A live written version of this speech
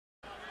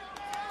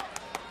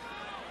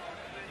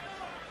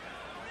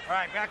All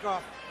right, back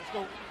off. Let's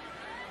go.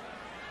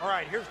 All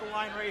right, here's the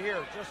line right here.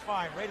 Just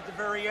fine. Right at the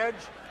very edge.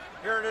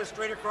 Here it is,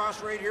 straight across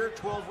right here.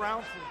 12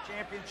 rounds for the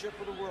championship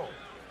of the world.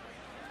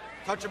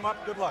 Touch him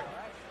up. Good luck.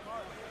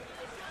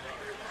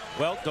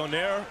 Well,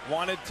 Donaire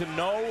wanted to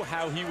know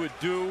how he would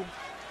do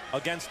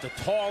against a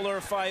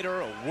taller fighter,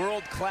 a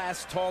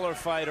world-class taller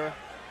fighter.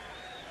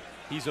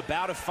 He's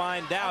about to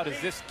find out, is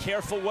this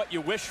careful what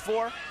you wish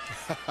for?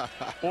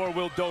 Or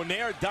will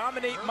Donaire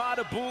dominate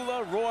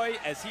Mathebula, Roy,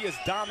 as he has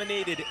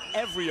dominated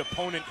every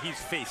opponent he's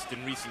faced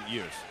in recent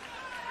years?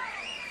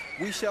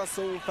 We shall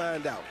soon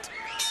find out.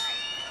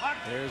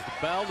 There's the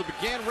bell to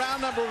begin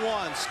round number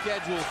 1,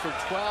 scheduled for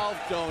 12.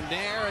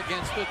 Donaire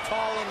against the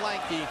tall and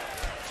lanky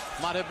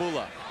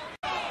Mathebula.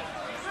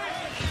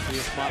 See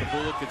if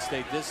Mathebula could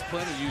stay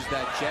disciplined and use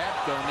that jab.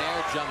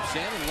 Donaire jumps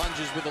in and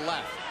lunges with the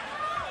left.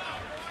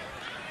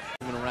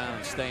 Moving around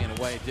and staying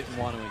away, didn't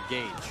want to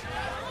engage.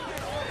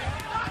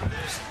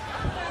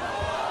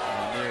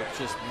 Donaire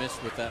just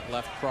missed with that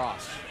left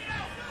cross.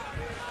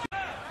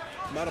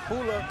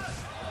 Mathebula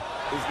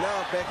is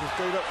now backing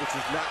straight up, which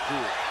is not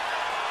good.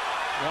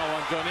 Well,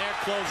 when Donaire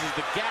closes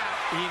the gap,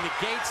 he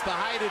negates the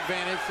height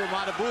advantage for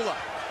Mathebula.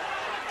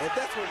 And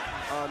that's what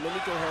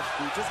Nonito has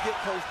to do. Just get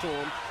close to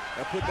him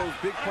and put those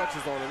big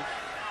punches on him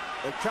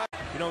and try.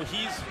 You know,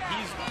 he's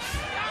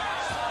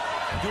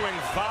doing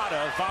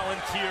VADA,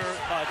 volunteer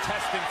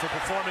testing for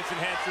performance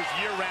enhancers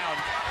year-round,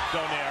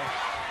 Donaire.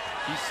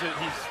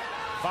 He's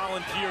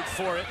volunteered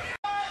for it.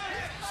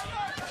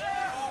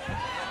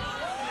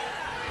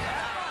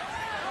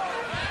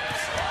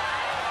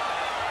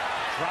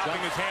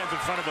 Dropping his hands in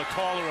front of a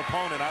taller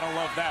opponent. I don't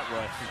love that,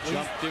 Roy. He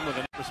jumped in with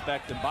enough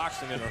respect in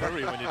boxing in a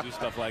hurry when you do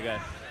stuff like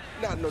that.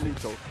 Not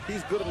Nonito.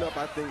 He's good enough,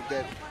 I think,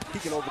 that he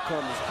can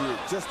overcome this kid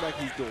just like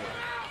he's doing.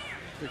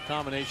 Good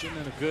combination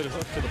and a good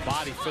hook to the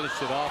body.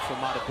 Finished it off for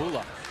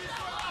Mathebula.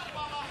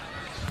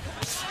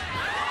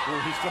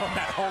 Ooh, he's throwing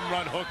that home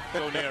run hook,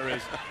 Donaire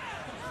is.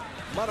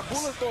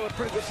 Mathebula's throwing a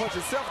pretty good punch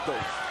himself, though.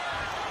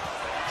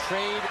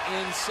 Trade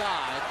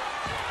inside.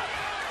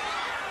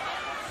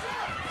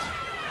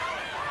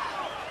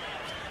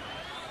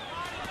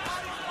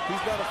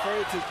 He's not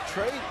afraid to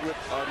trade with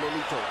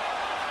Nonito.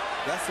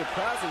 That's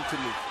surprising to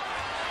me.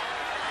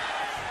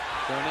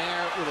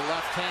 Donaire with a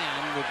left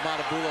hand with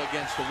Mathebula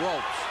against the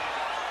ropes.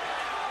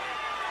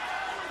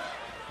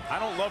 I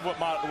don't love what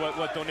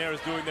Donaire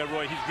is doing there,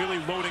 Roy. He's really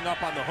loading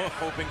up on the hook,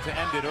 hoping to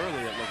end it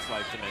early, it looks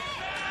like to me.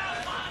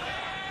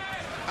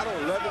 I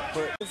don't love it,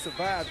 but he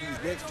survived these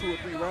next 2 or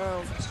 3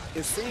 rounds.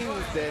 It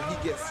seems that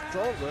he gets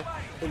stronger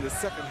in the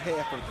second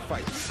half of the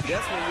fight.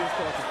 That's when you'll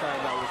start to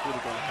find out what's really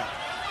going to happen.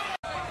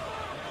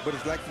 But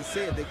it's like you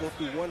said, they go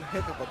through one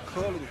heck of a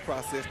culling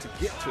process to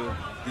get to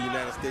the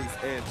United States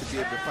and to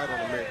be able to fight on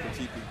American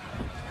TV.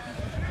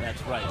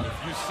 That's right. If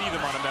you see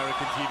them on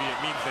American TV, it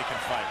means they can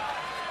fight.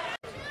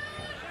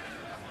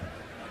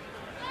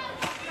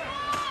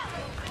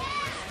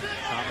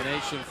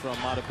 Combination from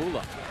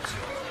Mathebula.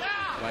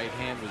 Right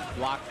hand was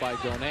blocked by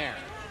Donaire.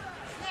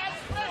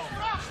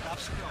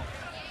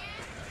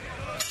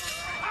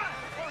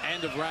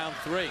 End of round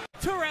 3.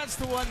 2 rounds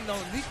to 1,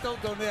 Nonito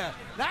Donaire.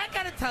 Now, I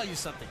got to tell you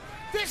something.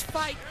 This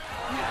fight,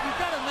 you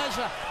got to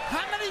measure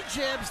how many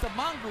jabs the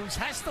mongoose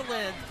has to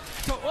land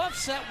to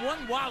offset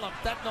one wallop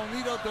that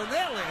Nonito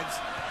Donaire lands,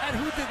 and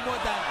who did more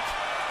damage.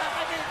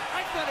 I mean,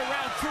 I thought in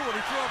round 2 when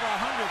he threw over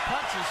 100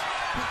 punches,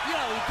 he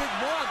did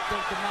more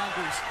than the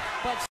mongoose.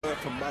 But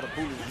from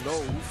Mathebula's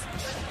nose.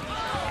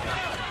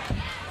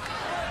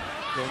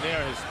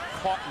 Donaire has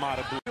caught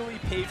Mathebula. Really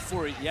paid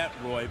for it yet,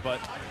 Roy, but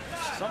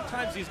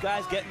sometimes these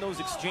guys get in those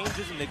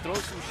exchanges and they throw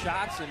some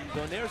shots, and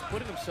Donaire's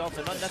putting himself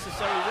in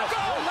unnecessary risk.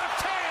 Go!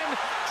 Left hand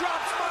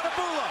drops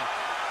Mathebula.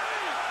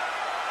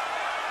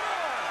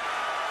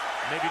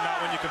 Maybe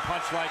not when you can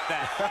punch like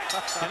that.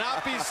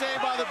 Cannot be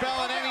saved by the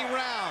bell in any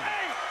round.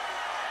 Hey!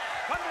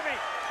 Come to me.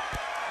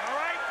 All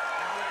right?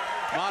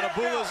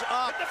 Mathebula's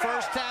up,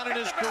 first down in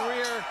his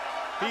career.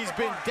 He's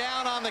been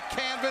down on the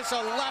canvas, a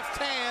left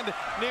hand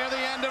near the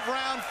end of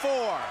round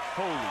 4.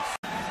 Holy.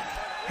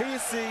 Here you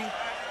see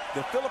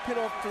the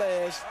Filipino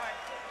flash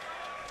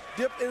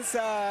dip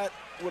inside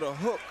with a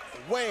hook,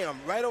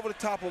 wham, right over the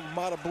top of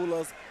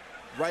Mathebula's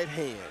right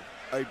hand.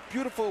 A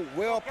beautiful,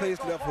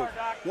 well-placed left hook.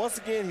 Once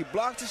again, he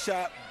blocks the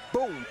shot,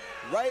 boom,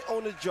 right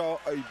on the jaw,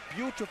 a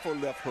beautiful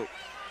left hook.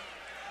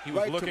 He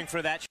was looking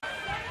for that.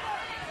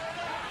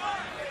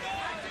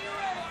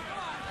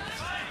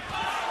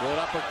 Good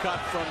uppercut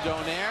from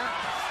Donaire.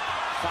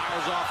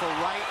 Fires off a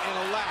right and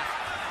a left.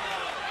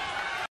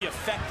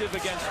 Effective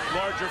against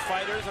larger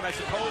fighters, and I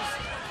suppose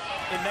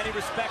in many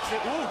respects,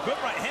 ooh, good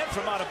right hand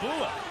from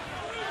Mathebula.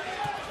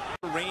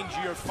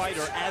 Rangier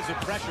fighter as a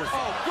pressure.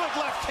 Oh, good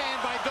left hand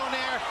by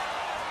Donaire.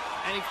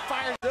 And he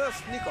fires. Does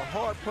sneak a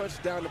hard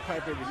punch down the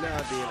pipe every now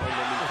and then on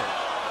Nonito.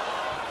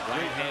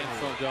 Right hand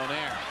from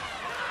Donaire.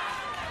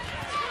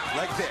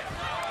 Like that.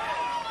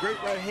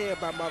 Great right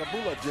hand by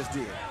Mathebula just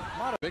did.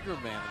 Bigger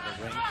man in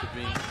the ring to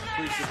be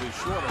increasingly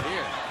shorter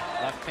here.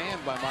 Left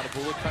hand by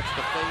Mathebula touched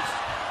the face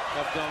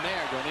of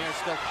Donaire. Donaire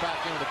still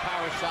cracking with a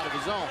power shot of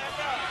his own.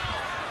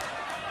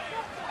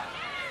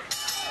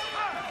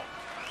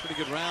 Pretty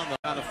good round, the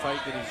kind of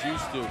fight that he's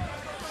used to. You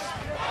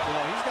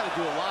know, he's got to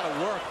do a lot of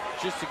work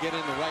just to get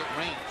in the right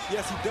range.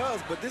 Yes, he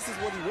does, but this is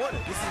what he wanted.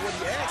 This is what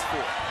he asked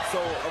for.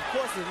 So, of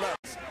course, it's not.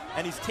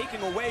 And he's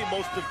taking away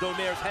most of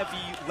Donaire's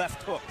heavy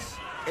left hooks.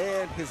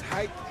 And his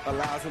height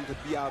allows him to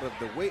be out of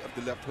the way of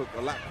the left hook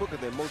a lot quicker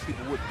than most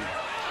people would be.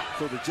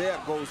 So the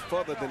jab goes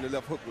further than the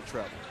left hook would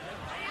travel.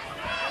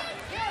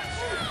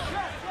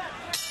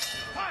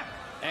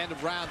 End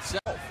of round 7.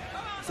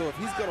 So if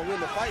he's going to win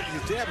the fight,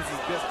 his jab is his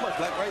best punch,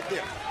 like right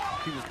there.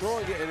 He was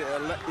throwing it and it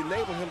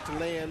enabled him to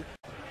land.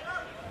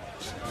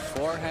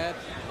 Forehead,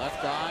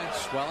 left eye,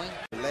 swelling.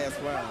 The last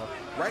round,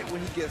 right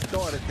when he gets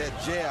started, that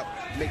jab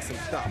makes him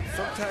stop.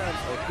 Sometimes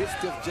a good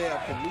stiff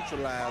jab can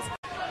neutralize.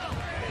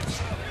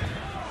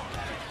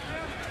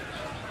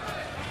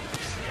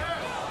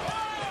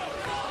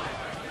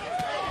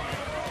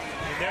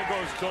 And there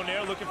goes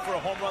Donaire looking for a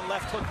home run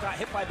left hook. Got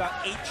hit by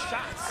about 8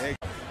 shots. Each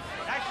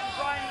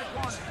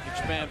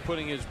man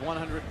putting his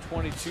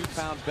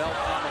 122-pound belt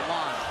on the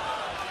line.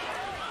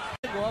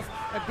 Off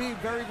and being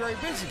very, very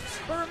busy.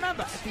 But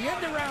remember, at the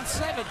end of round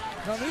 7,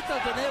 Nonito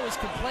Donaire was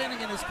complaining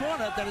in his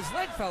corner that his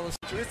leg fell asleep.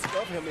 The risk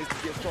of him is to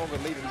get stronger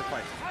late in the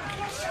fight.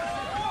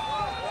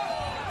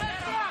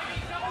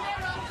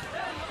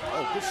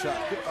 Oh, good shot.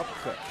 Good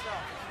uppercut.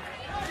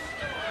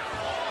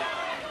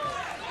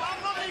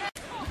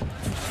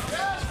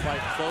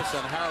 Fight close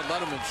on Harold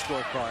Letterman's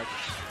scorecard.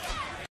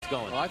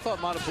 Going. Well, I thought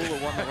Mathebula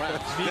won the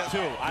round. Me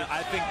too.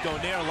 I think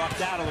Donaire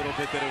lucked out a little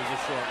bit that it was a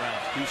short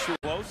round. He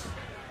should close.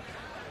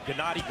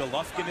 Gennady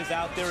Golovkin is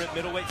out there at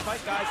middleweight.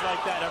 Fight guys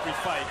like that every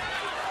fight.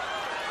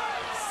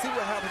 See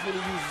what happens when he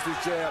uses his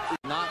jab.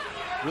 Not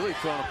really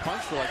throwing a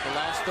punch for like the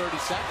last 30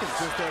 seconds.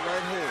 Just that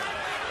right hand.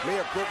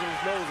 May have broken his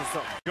nose or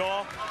something.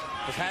 Jaw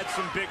has had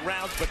some big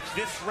rounds, but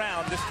this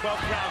round, this 12th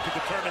round, could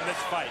determine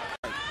this fight.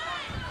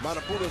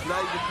 Mathebula's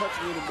not even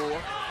punching anymore.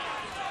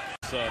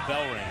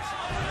 Bell rings.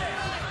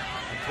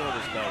 Until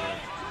this bell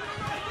rings.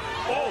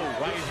 Oh,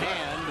 right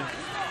hand.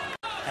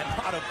 And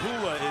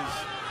Mathebula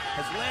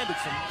has landed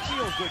some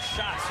real good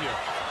shots here.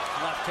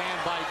 Left hand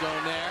by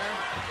Donaire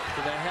to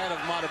the head of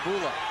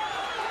Mathebula.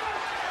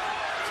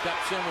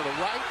 Steps in with a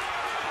right.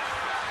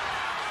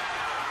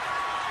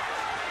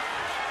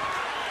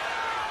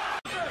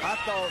 I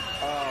thought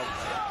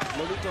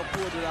Nonito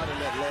pulled it out in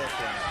that last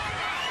round.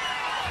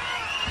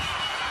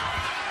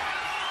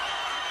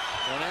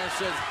 Donaire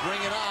says,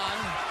 bring it on.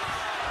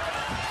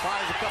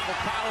 Fires a couple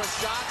power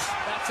shots.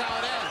 That's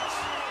how it ends.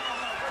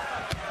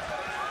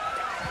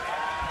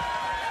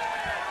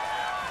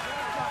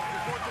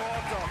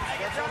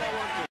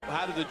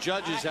 How do the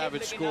judges have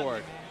it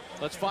scored?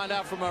 Let's find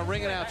out from our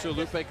ring announcer,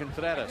 Lupe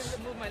Contreras.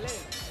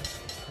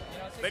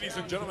 Ladies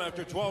and gentlemen,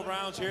 after 12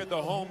 rounds here at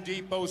the Home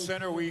Depot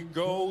Center, we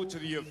go to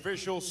the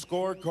official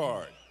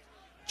scorecard.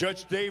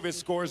 Judge Davis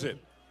scores it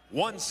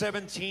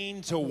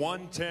 117 to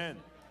 110.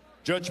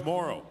 Judge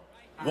Morrow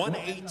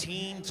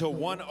 118 to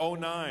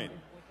 109.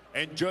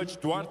 And Judge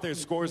Duarte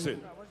scores it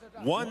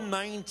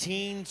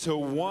 119 to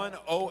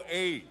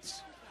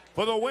 108.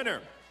 For the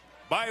winner,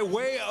 by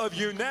way of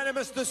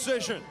unanimous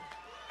decision,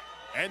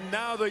 and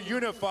now the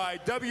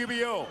unified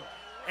WBO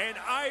and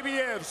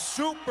IBF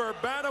Super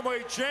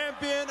Bantamweight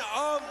Champion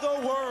of the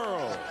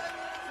world,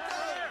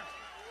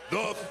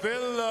 the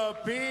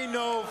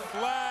Filipino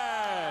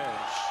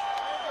Flash,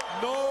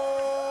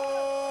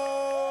 Nonito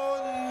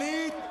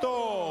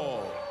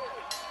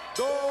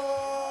Donaire.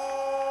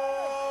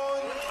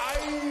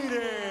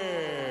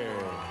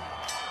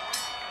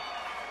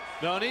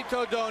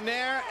 Nonito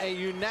Donaire, a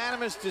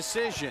unanimous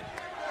decision.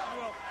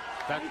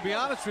 In fact, to be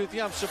honest with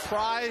you, I'm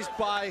surprised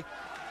by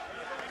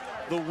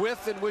the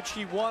width in which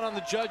he won on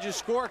the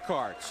judges'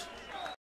 scorecards.